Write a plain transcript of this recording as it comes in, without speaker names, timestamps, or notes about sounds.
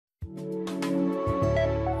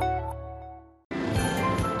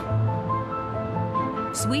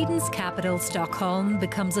Sweden's capital, Stockholm,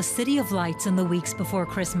 becomes a city of lights in the weeks before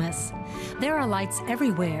Christmas. There are lights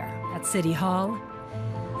everywhere, at City Hall,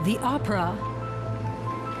 the Opera,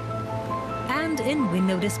 and in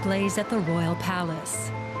window displays at the Royal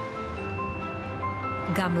Palace.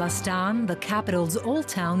 Gamla stan, the capital's old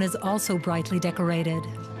town, is also brightly decorated.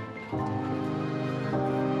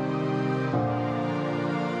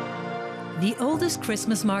 The oldest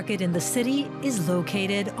Christmas market in the city is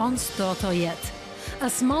located on Stortorget, a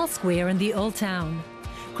small square in the old town.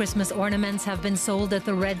 Christmas ornaments have been sold at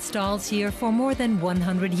the red stalls here for more than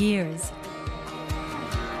 100 years.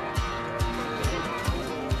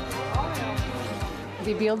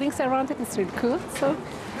 The buildings around it is really cool, so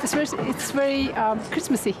it's very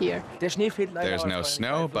Christmassy here. There's no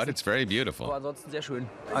snow, but it's very beautiful.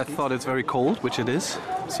 I thought it's very cold, which it is,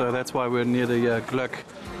 so that's why we're near the glögg.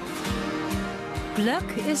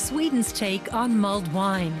 Glögg is Sweden's take on mulled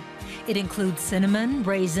wine. It includes cinnamon,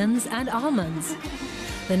 raisins, and almonds.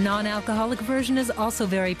 The non-alcoholic version is also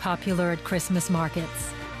very popular at Christmas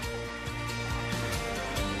markets.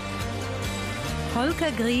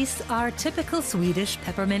 Polkagris are typical Swedish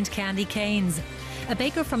peppermint candy canes. A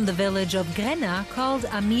baker from the village of Gränna called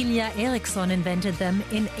Amelia Eriksson invented them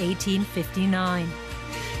in 1859.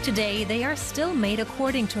 Today, they are still made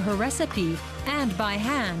according to her recipe and by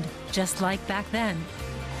hand, just like back then.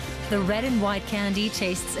 The red and white candy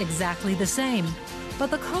tastes exactly the same, but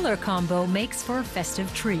the color combo makes for a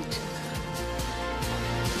festive treat.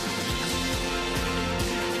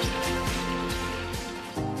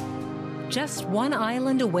 Just one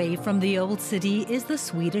island away from the old city is the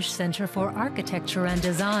Swedish Center for Architecture and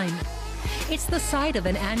Design. It's the site of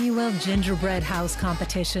an annual gingerbread house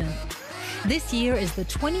competition. This year is the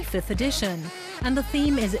 25th edition, and the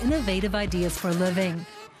theme is innovative ideas for living.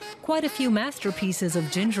 Quite a few masterpieces of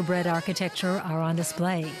gingerbread architecture are on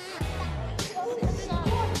display.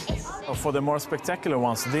 For the more spectacular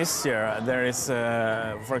ones this year, there is,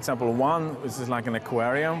 for example, one which is like an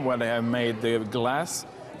aquarium where they have made the glass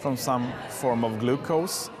from some form of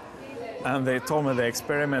glucose. And they told me they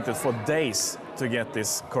experimented for days to get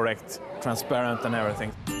this correct, transparent and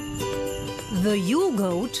everything. The Yule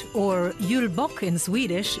goat, or julbock in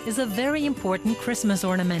Swedish, is a very important Christmas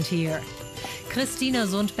ornament here. Kristina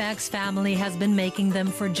Sundberg's family has been making them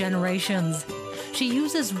for generations. She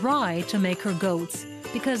uses rye to make her goats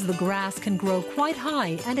because the grass can grow quite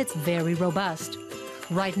high and it's very robust.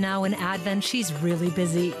 Right now in Advent, she's really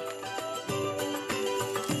busy.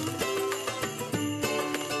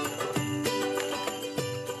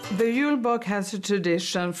 The julbock has a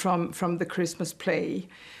tradition from the Christmas play,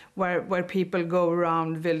 where people go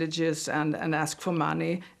around villages and ask for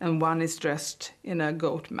money, and one is dressed in a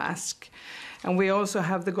goat mask. And we also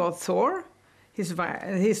have the god Thor. His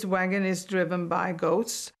wagon is driven by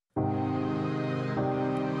goats.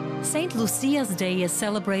 St. Lucia's Day is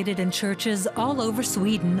celebrated in churches all over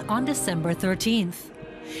Sweden on December 13th.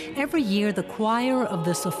 Every year, the choir of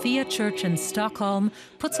the Sophia Church in Stockholm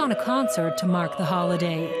puts on a concert to mark the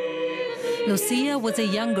holiday. Lucia was a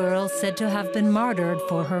young girl said to have been martyred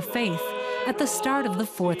for her faith at the start of the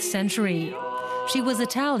 4th century. She was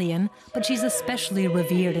Italian, but she's especially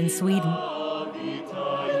revered in Sweden.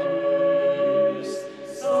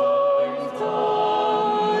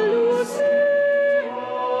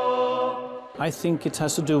 I think it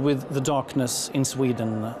has to do with the darkness in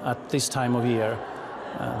Sweden at this time of year.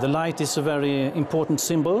 The light is a very important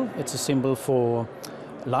symbol. It's a symbol for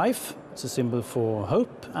life, it's a symbol for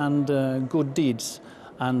hope and good deeds.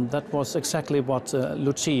 And that was exactly what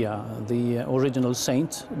Lucia, the original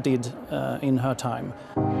saint, did in her time.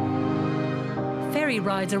 Ferry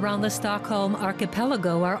rides around the Stockholm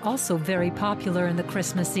archipelago are also very popular in the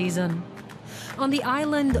Christmas season. On the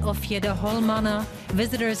island of Fjäderholmarna,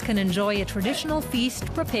 visitors can enjoy a traditional feast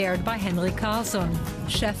prepared by Henrik Karlsson,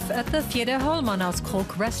 chef at the Fjäderholmarnas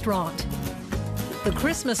Krog restaurant. The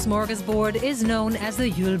Christmas smorgasbord is known as the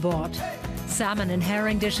julbord. Salmon and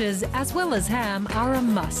herring dishes, as well as ham, are a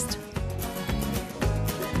must.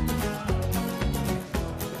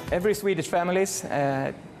 Every Swedish families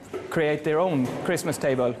create their own Christmas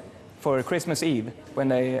table for Christmas Eve when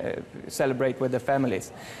they celebrate with their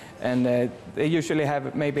families. And they usually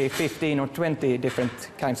have maybe 15 or 20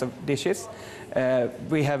 different kinds of dishes.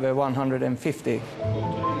 We have 150.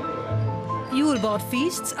 Julbord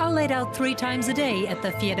feasts are laid out 3 times a day at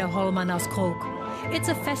the Fjäderholmarnas Krog. It's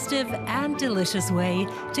a festive and delicious way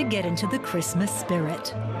to get into the Christmas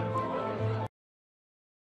spirit.